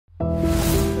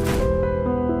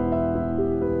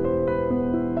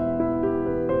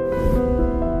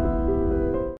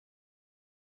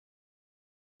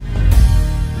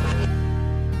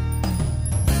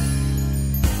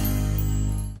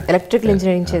Electrical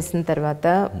engineering చేసిన తర్వాత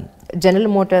general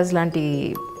Motors లాంటి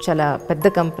చాలా పెద్ద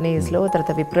కంపెనీస్లో,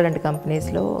 తర్వాత విప్రో లాంటి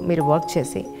కంపెనీస్లో మీరు వర్క్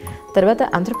చేసి తర్వాత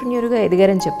ఆంట్రప్రెన్యూర్గా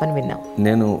ఎదిగారని చెప్పని విన్నాం.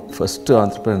 నేను ఫస్ట్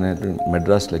ఆంట్రప్రెన్యూర్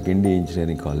మెడ్రాస్లో గిండి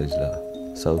ఇంజనీరింగ్ కాలేజ్లో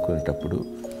చదువుకునేటప్పుడు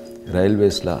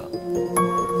రైల్వేస్లో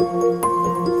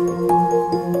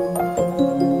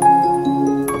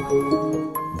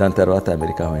దాని తర్వాత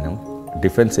అమెరికా పోయినాం.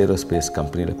 డిఫెన్స్ ఏరోస్పేస్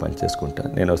కంపెనీలో పనిచేసుకుంటా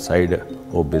నేను సైడ్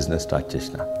ఓ బిజినెస్ స్టార్ట్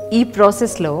చేసిన. ఈ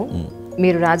ప్రాసెస్లో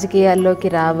మీరు రాజకీయాల్లోకి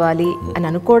రావాలి అని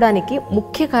అనుకోవడానికి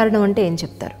ముఖ్య కారణం అంటే ఏం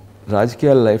చెప్తారు?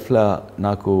 రాజకీయాల లైఫ్లో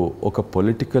నాకు ఒక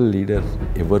పొలిటికల్ లీడర్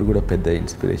ఎవరు కూడా పెద్ద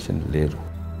ఇన్స్పిరేషన్ లేరు.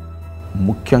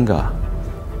 ముఖ్యంగా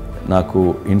నాకు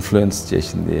ఇన్ఫ్లుయెన్స్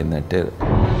చేసింది ఏంటంటే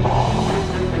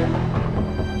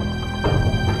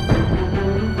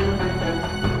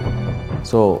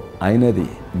సో ఆయనది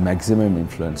మ్యాక్సిమం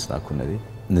ఇన్ఫ్లుయెన్స్ నాకున్నది.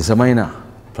 నిజమైన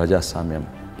ప్రజాస్వామ్యం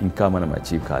ఇంకా మనం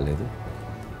అచీవ్ కాలేదు,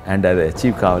 అండ్ అది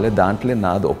అచీవ్ కావాలి, దాంట్లో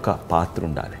నాది ఒక పాత్ర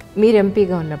ఉండాలి. మీరు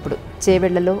ఎంపీగా ఉన్నప్పుడు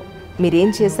చేవెళ్లలో మీరేం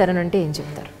చేశారని అంటే ఏం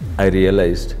చెప్తారు? ఐ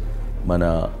రియలైజ్డ్ మన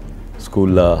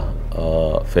స్కూల్లో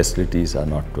facilities are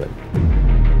not well.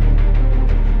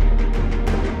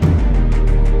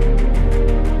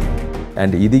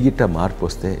 And ఇది గిట్ట మార్పు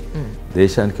వస్తే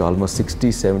దేశానికి ఆల్మోస్ట్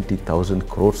 60-70,000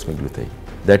 crores మిగులుతాయి.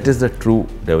 That is the true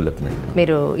development.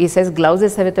 మీరు ఈ సైజ్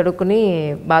గ్లౌజెస్ అవి తొడుక్కుని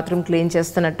బాత్రూమ్ క్లీన్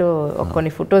చేస్తున్నట్టు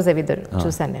కొన్ని ఫొటోస్ అవి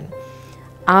చూశాను నేను.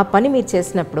 ఆ పని మీరు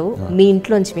చేసినప్పుడు మీ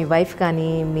ఇంట్లోంచి మీ వైఫ్ కానీ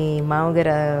మీ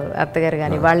మామగారు అత్తగారు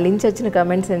కానీ వాళ్ళ నుంచి వచ్చిన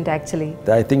కమెంట్స్ ఏంటి? యాక్చువల్లీ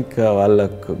ఐ థింక్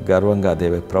వాళ్ళకు గర్వంగా they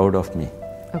were proud of me.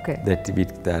 Okay, that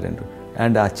with Dar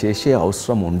and ఆ చేసే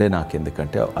అవసరం ఉండే నాకు,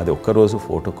 ఎందుకంటే అది ఒక్కరోజు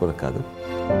ఫోటో కూడా కాదు.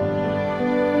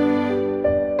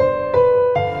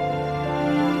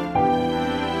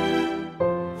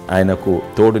 ఆయనకు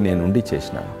తోడు నేను ఉండి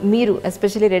చేసినాను. మీరు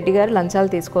ఎస్పెషల్లీ రెడ్డి గారు లంచాలు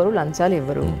తీసుకోరు, లంచాలు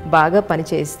ఇవ్వరు, బాగా పని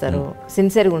చేయిస్తారు,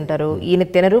 సిన్సియర్గా ఉంటారు, ఈయన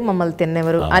తినరు మమ్మల్ని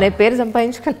తిన్నెవరు అనే పేరు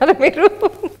సంపాదించుకున్నారు మీరు.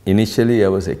 Initially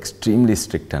I was extremely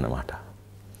strict అనమాట.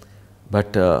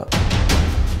 బట్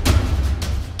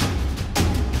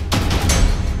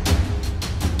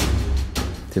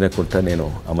తినకుండా నేను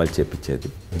అమలు చేపించేది.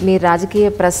 మీ రాజకీయ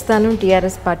ప్రస్థానం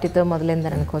టీఆర్ఎస్ పార్టీతో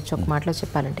మొదలైందని అనుకోవచ్చు ఒక మాటలో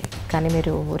చెప్పాలంటే. కానీ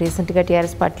మీరు రీసెంట్గా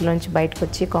టీఆర్ఎస్ పార్టీలోంచి బయటకు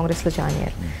వచ్చి కాంగ్రెస్లో జాయిన్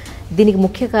అయ్యారు. దీనికి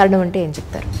ముఖ్య కారణం అంటే ఏం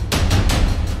చెప్తారు?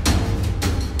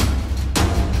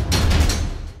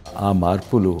 ఆ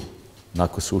మార్పులు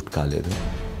నాకు సూట్ కాలేదు.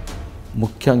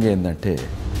 ముఖ్యంగా ఏంటంటే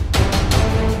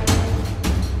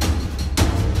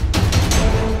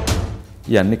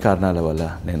ఈ అన్ని కారణాల వల్ల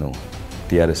నేను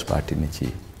టీఆర్ఎస్ పార్టీ నుంచి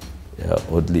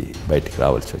వదిలి బయటికి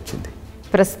రావాల్సి వచ్చింది.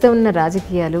 ప్రస్తుతం ఉన్న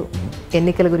రాజకీయాలు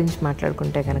ఎన్నికల గురించి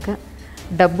మాట్లాడుకుంటే కనుక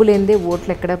డబ్బు లేనిదే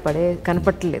ఓట్లు ఎక్కడా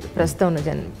కనపట్టలేదు ప్రస్తుతం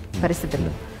ఉన్న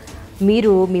పరిస్థితుల్లో.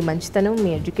 మీరు మీ మంచితనం, మీ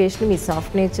ఎడ్యుకేషన్, మీ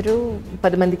సాఫ్ట్ నేచరు,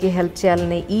 10 మందికి హెల్ప్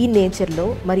చేయాలనే ఈ నేచర్లో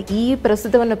మరి ఈ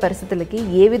ప్రస్తుతం ఉన్న పరిస్థితులకి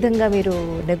ఏ విధంగా మీరు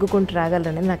నెగ్గుకుంటూ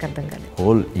రాగలరనేది నాకు అర్థం కాలేదు.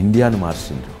 హోల్ ఇండియాను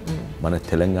మార్చిండ్రు మన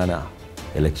Telangana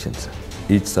elections.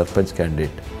 Each sarpanch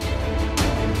candidate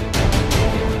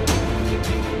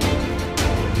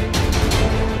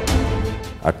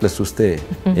అట్లా చూస్తే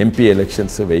ఎంపీ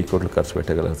ఎలక్షన్స్ 1000 కోట్లు ఖర్చు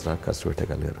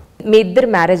పెట్టగలరు. మీ ఇద్దరు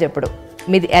మ్యారేజ్ ఎప్పుడు?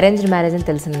 మీది అరేంజ్డ్ మ్యారేజ్ అని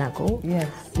తెలిసింది నాకు.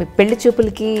 మీ పెళ్లి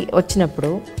చూపులకి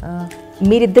వచ్చినప్పుడు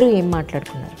మీరిద్దరూ ఏం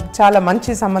మాట్లాడుకున్నారు? చాలా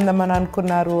మంచి సంబంధం అని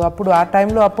అనుకున్నారు. అప్పుడు ఆ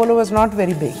టైంలో Apollo was not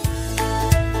very big.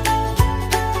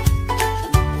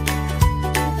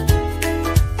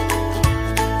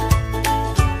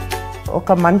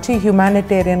 ఒక మంచి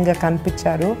హ్యూమానిటేరియన్గా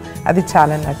కనిపించారు. అది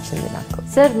చాలా నచ్చింది నాకు.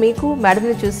 సార్, మీకు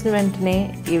మేడంని చూసిన వెంటనే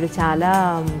ఈవిడ చాలా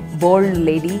బోల్డ్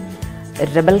లేడీ,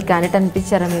 రెబల్ క్యాండిడేట్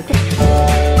అనిపించారా మీకు?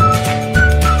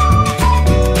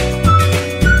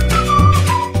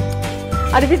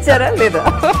 అనిపించారా లేదా?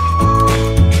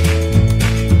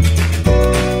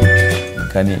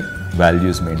 కానీ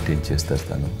వాల్యూస్ మెయింటైన్ చేస్తారు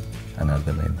తను అని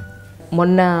అర్థమైంది.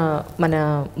 మొన్న మన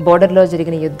బోర్డర్లో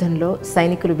జరిగిన యుద్ధంలో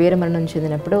సైనికులు వీరమరణం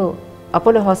చెందినప్పుడు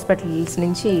అపోలో హాస్పిటల్స్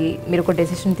నుంచి మీరు ఒక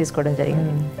డెసిషన్ తీసుకోవడం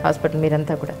జరిగింది. హాస్పిటల్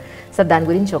మీరంతా కూడా. సార్, దాని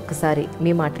గురించి ఒక్కసారి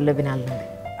మీ మాటల్లో వినాలండి.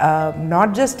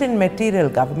 Not just in material,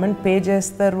 government pay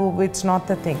చేస్తారు, it's not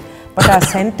the thing. But ఆ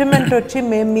సెంటిమెంట్ వచ్చి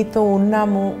మేము మీతో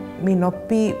ఉన్నాము, మీ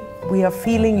నొప్పి, వీఆర్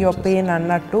ఫీలింగ్ యువర్ పెయిన్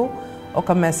అన్నట్టు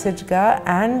ఒక మెసేజ్గా.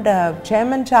 అండ్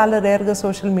చైర్మన్ చాలా రేర్గా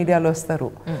సోషల్ మీడియాలో వస్తారు.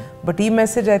 బట్ ఈ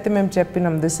మెసేజ్ అయితే మేము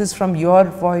చెప్పినాం, this is from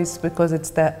your voice, because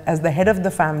it's as the head of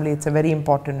the family, it's a very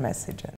important message.